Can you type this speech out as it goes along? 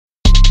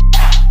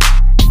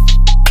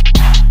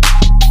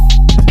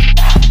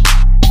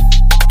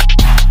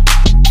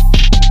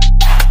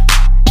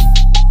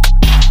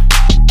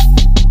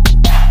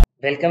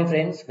Welcome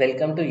friends,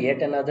 welcome to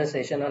yet another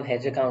session on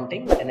hedge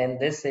accounting, and in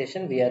this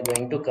session we are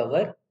going to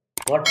cover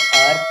what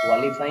are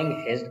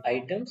qualifying hedged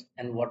items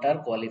and what are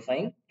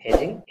qualifying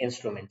hedging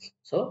instruments.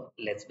 So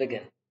let's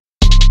begin.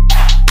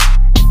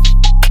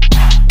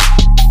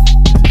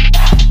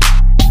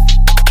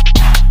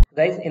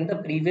 Guys, in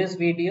the previous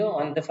video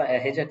on the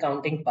hedge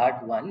accounting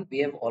part 1, we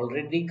have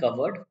already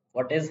covered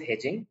what is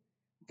hedging,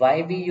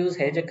 why we use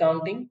hedge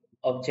accounting,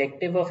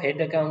 objective of hedge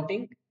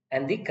accounting,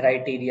 and the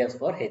criteria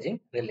for hedging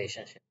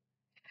relationship.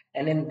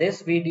 And in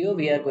this video,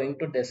 we are going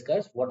to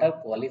discuss what are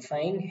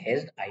qualifying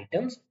hedged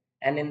items.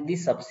 And in the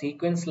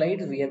subsequent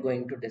slides, we are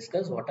going to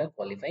discuss what are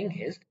qualifying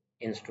hedged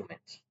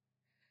instruments.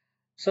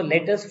 So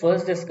let us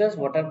first discuss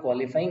what are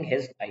qualifying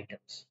hedged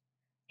items.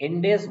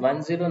 INDAS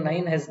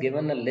 109 has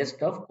given a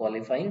list of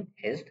qualifying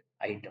hedged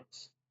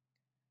items.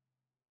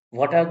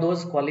 What are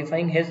those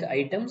qualifying hedged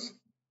items?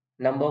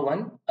 Number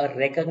one, a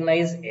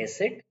recognized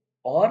asset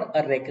or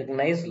a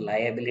recognized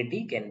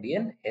liability can be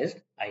an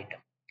hedged item.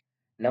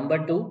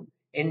 Number two,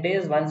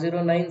 INDAS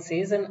 109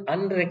 says an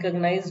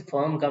unrecognized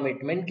firm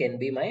commitment can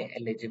be my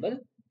eligible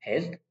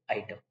hedged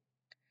item.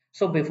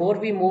 So before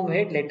we move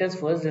ahead, let us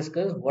first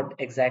discuss what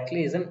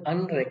exactly is an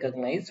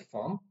unrecognized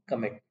firm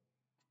commitment.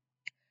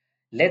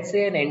 Let's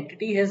say an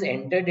entity has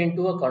entered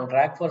into a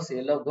contract for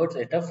sale of goods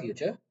at a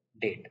future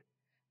date.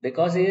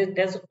 Because it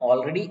has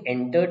already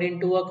entered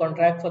into a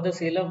contract for the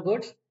sale of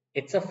goods,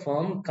 it's a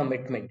firm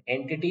commitment.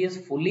 Entity is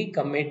fully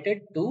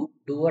committed to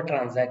do a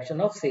transaction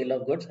of sale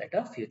of goods at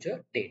a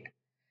future date.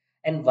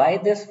 And why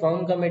this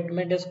firm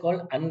commitment is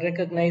called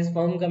unrecognized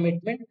firm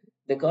commitment?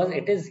 Because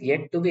it is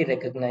yet to be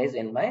recognized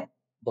in my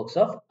books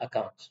of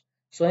accounts.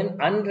 So an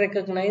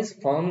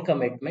unrecognized firm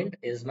commitment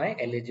is my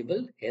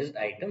eligible hedged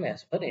item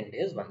as per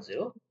INDAS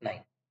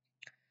 109.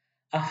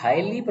 A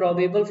highly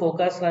probable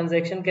forecast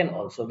transaction can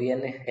also be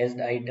an hedged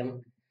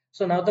item.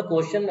 So now the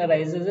question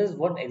arises is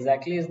what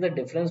exactly is the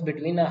difference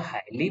between a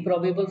highly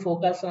probable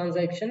forecast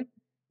transaction,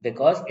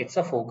 because it's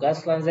a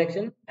forecast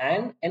transaction,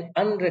 and an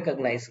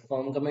unrecognized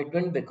firm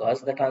commitment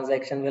because the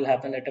transaction will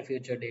happen at a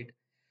future date.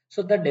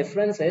 So the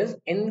difference is,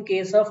 in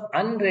case of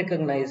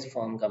unrecognized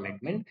firm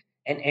commitment,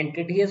 an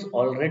entity has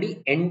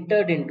already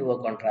entered into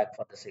a contract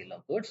for the sale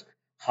of goods.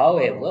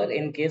 However,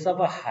 in case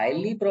of a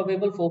highly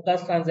probable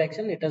forecast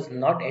transaction, it has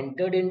not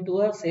entered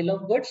into a sale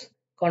of goods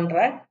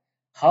contract.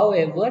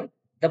 However,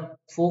 the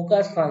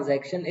forecast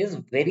transaction is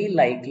very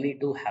likely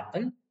to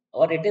happen,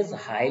 or it is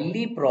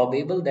highly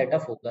probable that a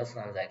forecast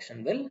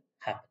transaction will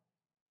happen.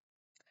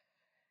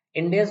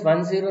 INDAS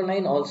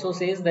 109 also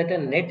says that a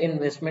net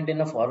investment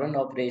in a foreign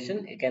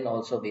operation can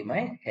also be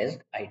my hedged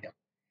item.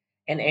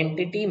 An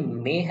entity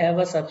may have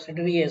a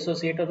subsidiary,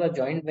 associate, or a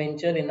joint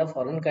venture in a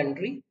foreign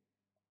country.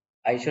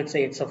 I should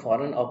say it's a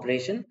foreign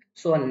operation.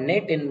 So a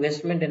net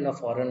investment in a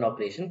foreign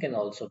operation can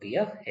also be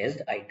a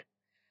hedged item.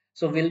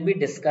 So we'll be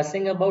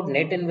discussing about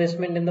net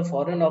investment in the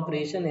foreign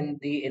operation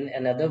in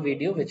another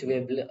video which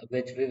we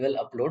will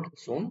upload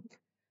soon,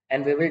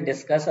 and we will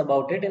discuss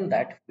about it in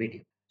that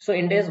video. So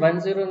INDAS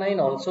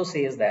 109 also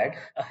says that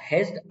a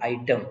hedged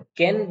item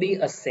can be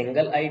a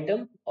single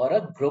item or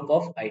a group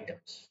of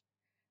items.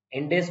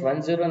 INDAS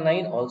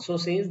 109 also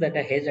says that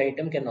a hedge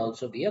item can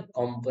also be a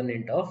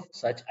component of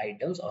such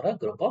items or a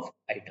group of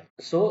items.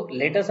 So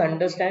let us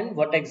understand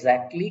what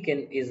exactly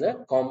is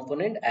a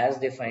component as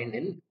defined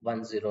in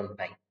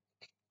 109.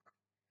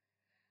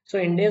 So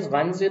INDAS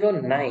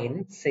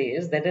 109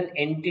 says that an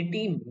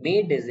entity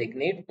may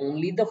designate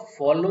only the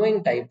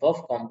following type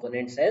of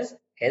components as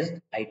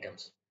hedged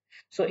items.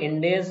 So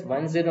INDAS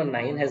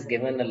 109 has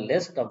given a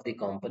list of the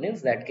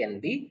components that can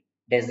be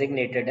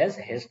designated as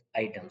hedged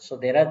items. So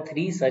there are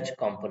three such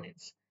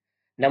components.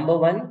 Number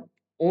one,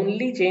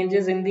 only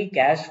changes in the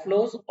cash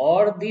flows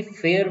or the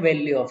fair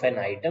value of an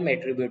item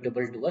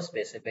attributable to a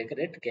specific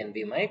rate can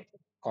be my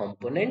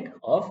component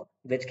of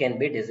which can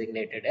be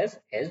designated as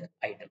hedged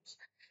items.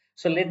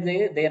 So let's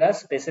say there are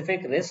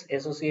specific risks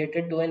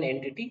associated to an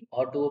entity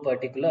or to a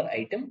particular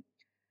item.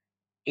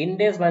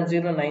 INDAS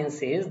 109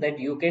 says that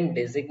you can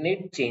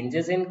designate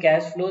changes in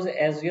cash flows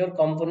as your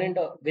component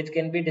which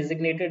can be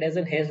designated as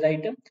a hedged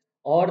item,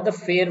 or the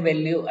fair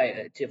value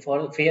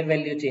for fair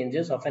value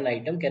changes of an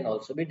item can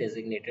also be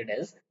designated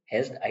as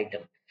hedged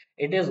item.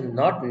 It is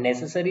not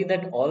necessary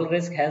that all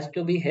risk has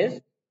to be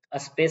hedged.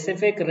 A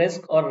specific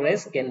risk or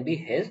risk can be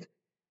hedged.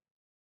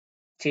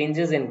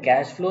 Changes in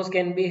cash flows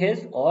can be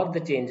hedged, or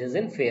the changes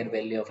in fair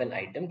value of an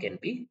item can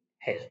be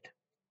hedged.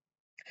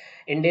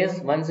 INDAS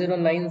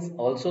 109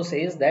 also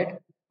says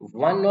that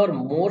one or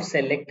more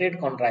selected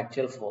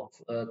contractual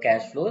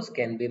cash flows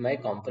can be my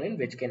component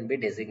which can be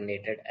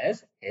designated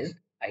as hedged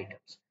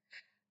items.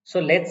 So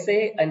let's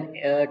say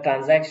a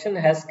transaction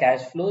has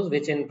cash flows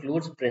which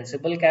includes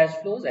principal cash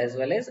flows as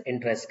well as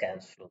interest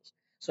cash flows.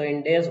 So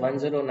INDAS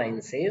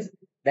 109 says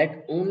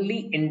that only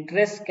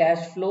interest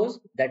cash flows,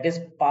 that is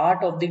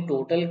part of the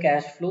total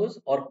cash flows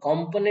or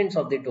components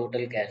of the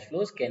total cash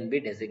flows, can be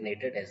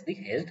designated as the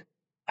hedged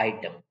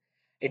item.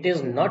 It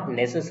is not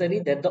necessary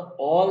that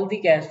all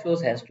the cash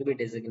flows has to be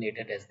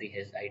designated as the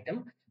hedged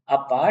item. a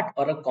part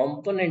or a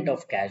component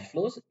of cash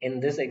flows, in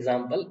this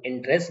example,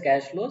 interest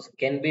cash flows,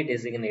 can be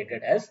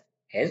designated as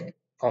hedged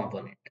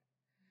component.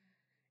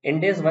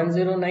 INDAS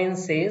 109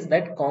 says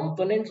that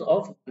components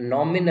of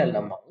nominal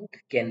amount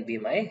can be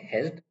my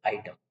hedged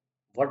item.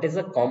 What is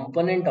a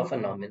component of a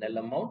nominal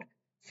amount?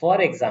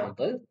 For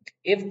example,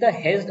 if the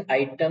hedged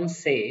item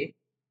say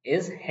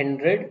is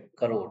 100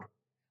 crore,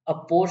 a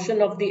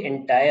portion of the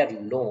entire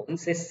loan,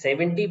 say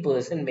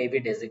 70%, may be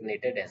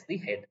designated as the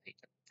hedged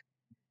item.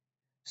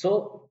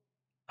 So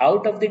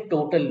out of the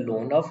total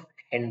loan of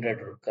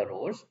 100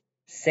 crores,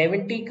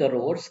 70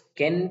 crores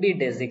can be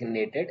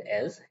designated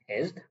as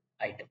hedged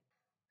item.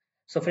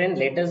 So friend,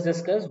 let us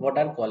discuss what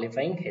are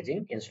qualifying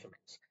hedging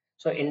instruments.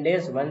 So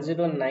INDAS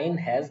 109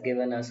 has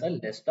given us a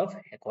list of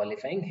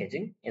qualifying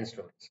hedging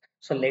instruments.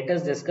 So let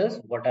us discuss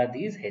what are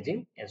these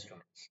hedging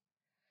instruments.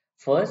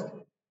 First,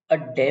 a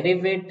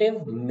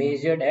derivative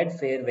measured at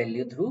fair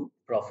value through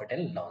profit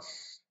and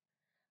loss.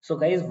 So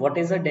guys, what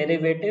is a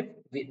derivative?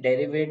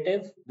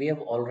 We have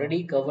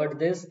already covered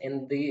this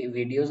in the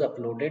videos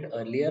uploaded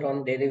earlier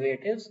on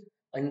derivatives.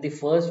 In the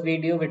first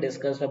video, we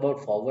discussed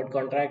about forward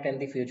contract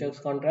and the futures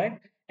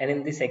contract. And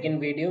in the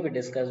second video, we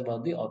discussed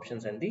about the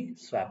options and the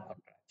swap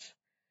contracts.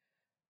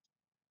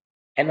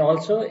 And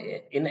also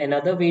in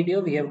another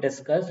video, we have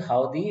discussed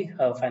how the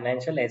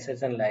financial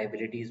assets and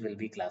liabilities will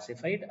be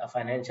classified. A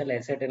financial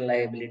asset and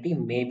liability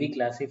may be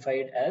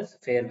classified as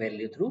fair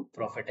value through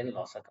profit and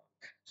loss account.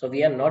 So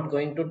we are not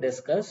going to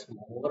discuss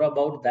more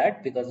about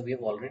that because we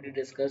have already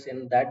discussed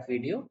in that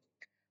video.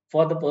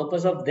 For the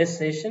purpose of this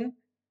session,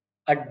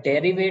 a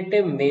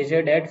derivative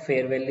measured at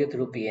fair value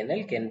through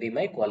P&L can be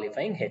my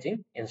qualifying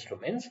hedging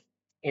instruments.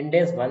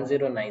 INDAS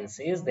 109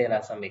 says there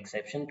are some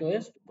exception to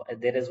it.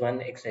 There is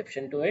one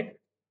exception to it,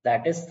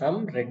 that is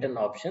some written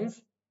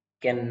options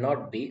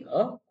cannot be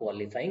a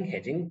qualifying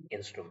hedging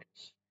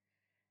instruments.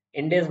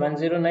 INDAS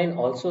 109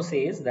 also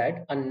says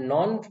that a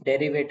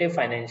non-derivative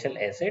financial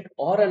asset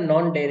or a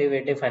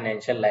non-derivative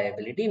financial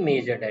liability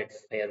measured at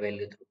fair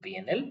value through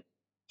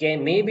P&L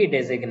may be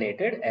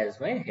designated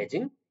as my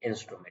hedging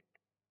instrument,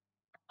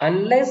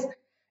 unless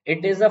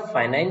it is a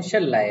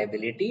financial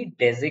liability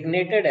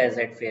designated as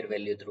at fair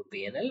value through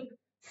P&L,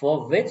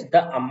 for which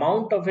the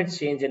amount of its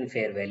change in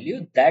fair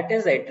value that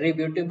is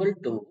attributable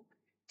to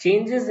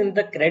changes in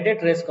the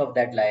credit risk of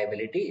that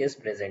liability is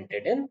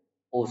presented in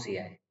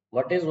OCI.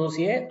 What is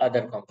OCI?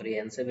 Other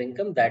comprehensive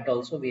income. That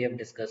also we have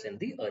discussed in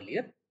the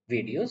earlier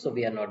video, so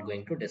we are not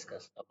going to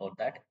discuss about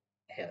that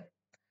here.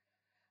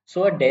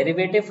 So a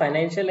derivative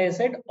financial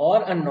asset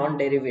or a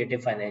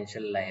non-derivative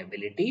financial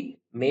liability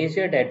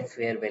measured at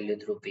fair value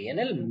through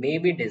P&L may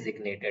be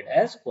designated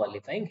as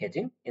qualifying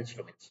hedging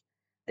instruments.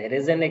 There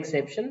is an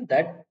exception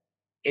that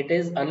it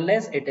is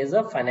unless it is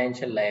a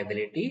financial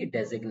liability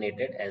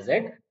designated as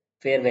at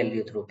fair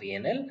value through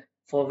P&L,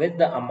 for which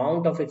the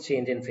amount of its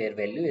change in fair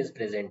value is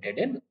presented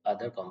in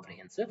other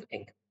comprehensive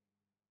income.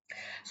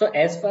 So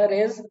as far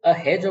as a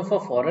hedge of a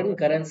foreign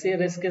currency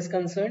risk is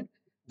concerned,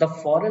 the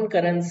foreign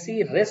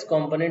currency risk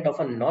component of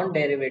a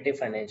non-derivative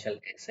financial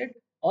asset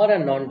or a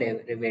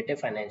non-derivative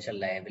financial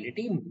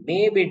liability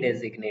may be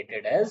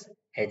designated as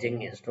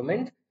hedging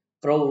instrument,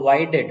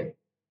 provided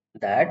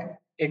that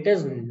it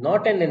is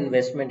not an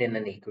investment in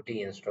an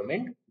equity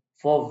instrument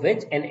for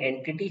which an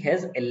entity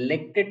has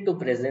elected to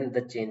present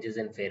the changes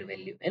in fair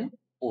value in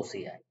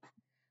OCI.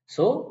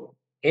 So,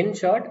 in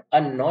short,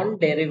 a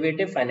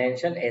non-derivative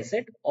financial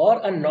asset or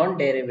a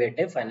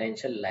non-derivative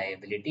financial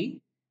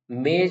liability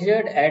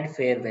measured at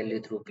fair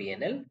value through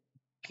P&L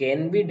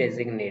can be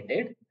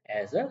designated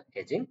as a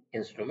hedging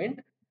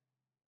instrument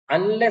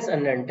unless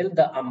and until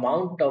the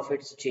amount of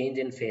its change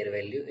in fair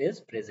value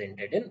is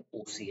presented in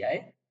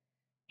OCI.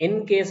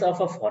 In case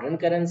of a foreign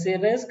currency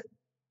risk,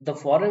 the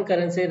foreign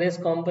currency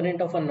risk component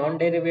of a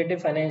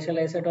non-derivative financial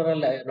asset or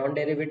a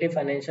non-derivative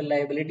financial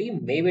liability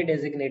may be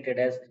designated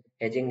as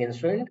hedging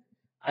instrument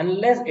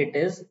unless it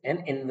is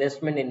an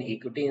investment in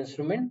equity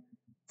instrument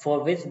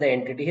for which the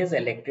entity has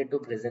elected to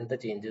present the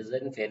changes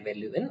in fair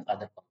value in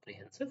other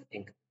comprehensive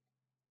income.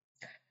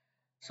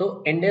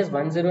 So INDAS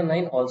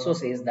 109 also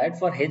says that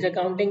for hedge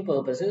accounting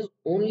purposes,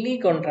 only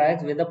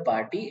contracts with a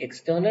party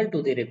external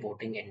to the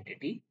reporting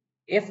entity.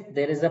 If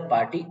there is a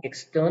party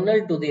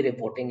external to the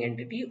reporting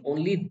entity,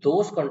 only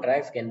those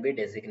contracts can be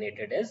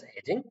designated as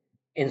hedging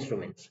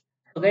instruments.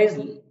 So guys,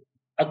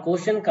 a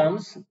question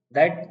comes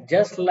that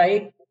just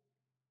like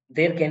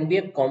there can be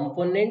a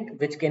component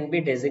which can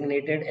be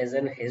designated as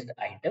an hedged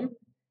item,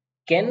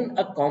 can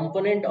a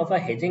component of a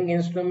hedging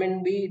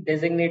instrument be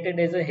designated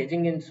as a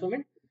hedging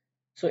instrument?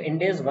 So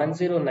INDAS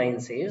 109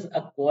 says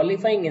a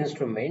qualifying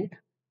instrument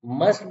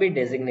must be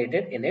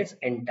designated in its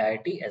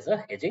entirety as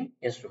a hedging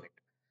instrument.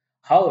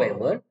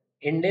 However,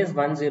 INDAS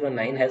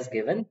 109 has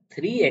given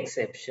three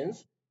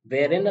exceptions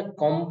wherein a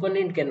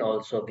component can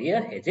also be a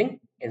hedging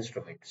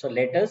instrument. So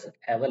let us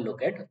have a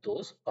look at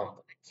those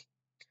components.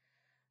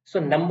 So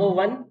number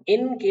one,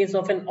 in case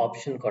of an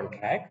option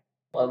contract,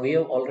 we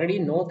have already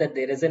know that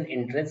there is an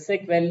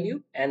intrinsic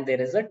value and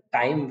there is a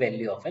time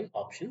value of an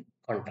option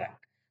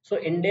contract. So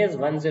INDAS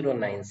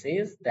 109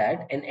 says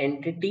that an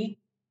entity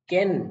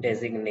can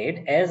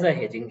designate as a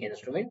hedging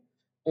instrument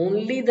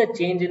only the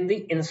change in the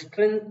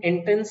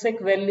intrinsic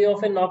value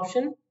of an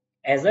option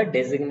as a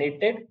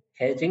designated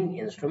hedging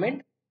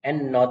instrument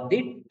and not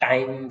the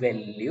time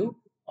value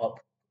of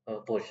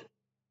portion.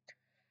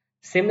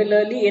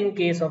 Similarly, in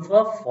case of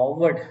a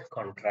forward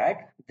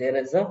contract, there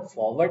is a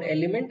forward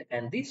element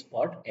and the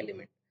spot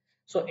element.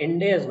 So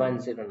INDAS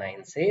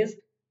 109 says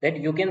that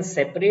you can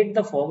separate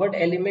the forward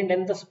element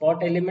and the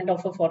spot element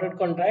of a forward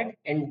contract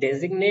and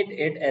designate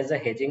it as a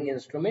hedging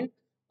instrument.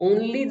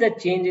 Only the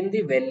change in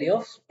the value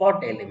of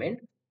spot element,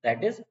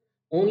 that is,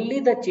 only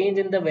the change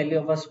in the value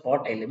of a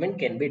spot element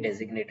can be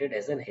designated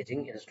as a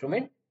hedging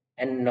instrument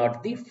and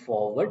not the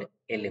forward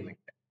element.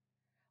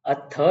 A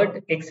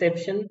third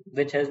exception,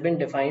 which has been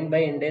defined by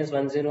INDAS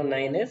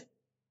 109, is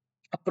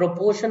a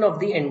proportion of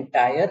the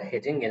entire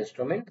hedging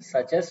instrument,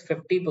 such as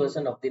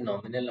 50% of the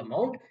nominal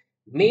amount,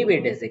 may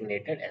be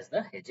designated as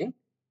the hedging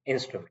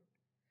instrument.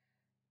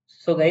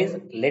 So, guys,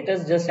 let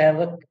us just have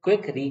a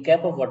quick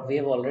recap of what we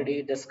have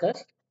already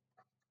discussed.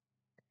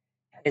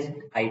 Hedged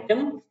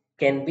item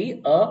can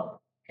be a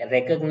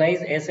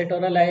recognized asset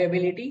or a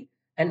liability,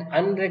 an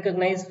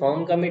unrecognized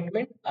firm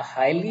commitment, a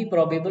highly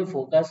probable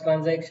forecast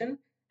transaction,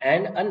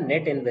 and a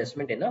net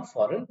investment in a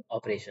foreign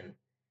operation.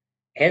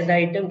 Hedged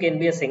item can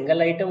be a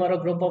single item or a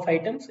group of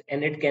items,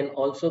 and it can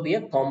also be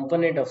a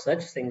component of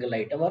such single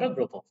item or a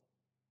group of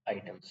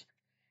items.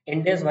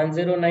 INDAS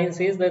 109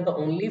 says that the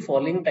only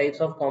following types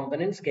of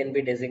components can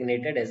be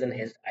designated as an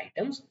hedged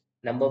items.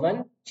 Number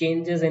one,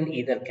 changes in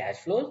either cash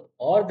flows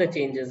or the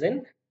changes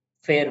in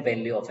fair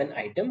value of an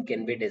item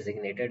can be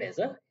designated as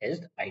a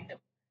hedged item.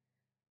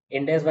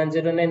 INDAS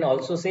 109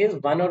 also says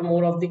one or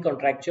more of the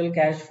contractual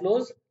cash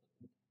flows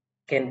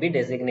can be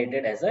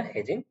designated as a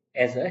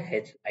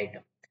hedged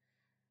item.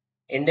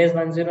 INDAS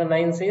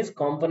 109 says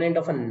component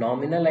of a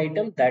nominal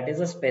item, that is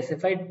a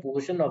specified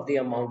portion of the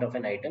amount of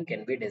an item,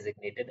 can be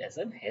designated as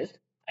a hedged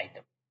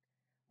item.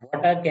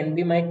 What can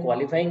be my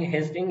qualifying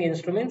hedging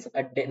instruments?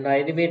 A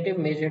derivative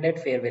measured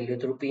at fair value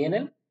through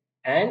P&L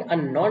and a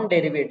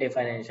non-derivative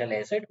financial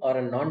asset or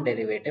a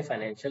non-derivative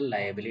financial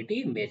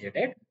liability measured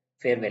at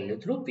fair value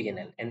through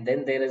P&L. And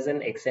then there is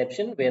an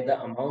exception where the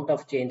amount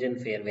of change in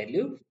fair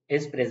value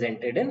is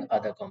presented in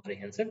other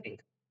comprehensive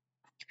income.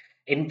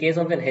 In case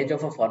of a hedge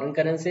of a foreign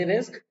currency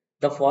risk,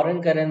 the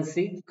foreign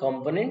currency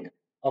component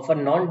of a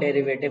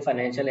non-derivative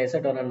financial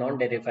asset or a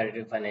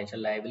non-derivative financial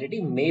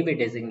liability may be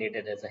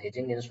designated as a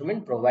hedging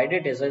instrument,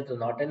 provided it is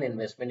not an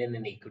investment in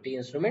an equity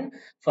instrument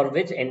for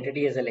which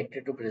entity is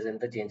elected to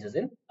present the changes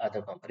in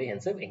other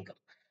comprehensive income.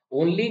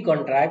 Only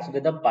contracts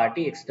with a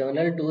party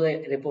external to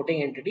a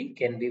reporting entity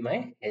can be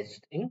my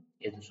hedging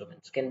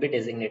instruments, can be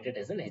designated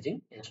as an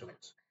hedging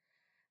instruments.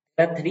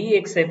 There are three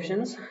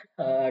exceptions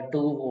to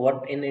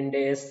what in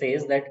India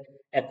says that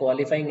a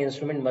qualifying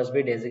instrument must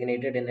be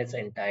designated in its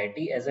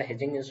entirety as a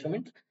hedging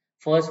instrument.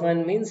 First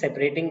one means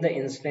separating the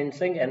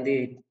intrinsic and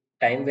the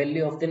time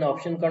value of the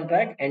option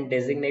contract and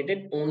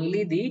designated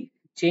only the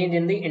change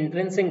in the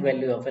intrinsic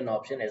value of an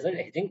option as a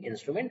hedging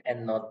instrument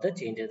and not the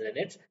changes in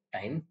its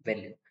time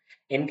value.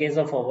 In case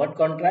of forward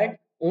contract,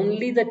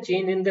 only the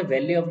change in the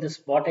value of the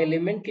spot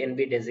element can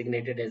be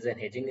designated as a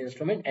hedging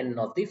instrument and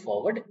not the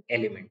forward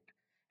element.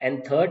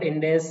 And third,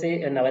 INDAS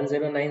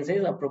 109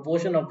 says a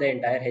proportion of the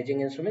entire hedging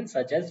instrument,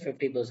 such as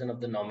 50%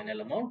 of the nominal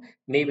amount,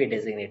 may be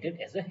designated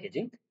as a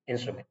hedging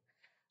instrument.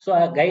 So,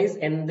 guys,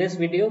 in this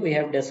video, we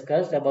have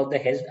discussed about the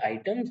hedged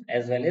items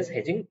as well as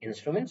hedging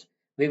instruments.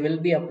 We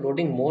will be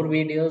uploading more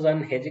videos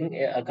on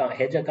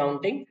hedge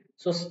accounting.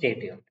 So, stay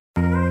tuned.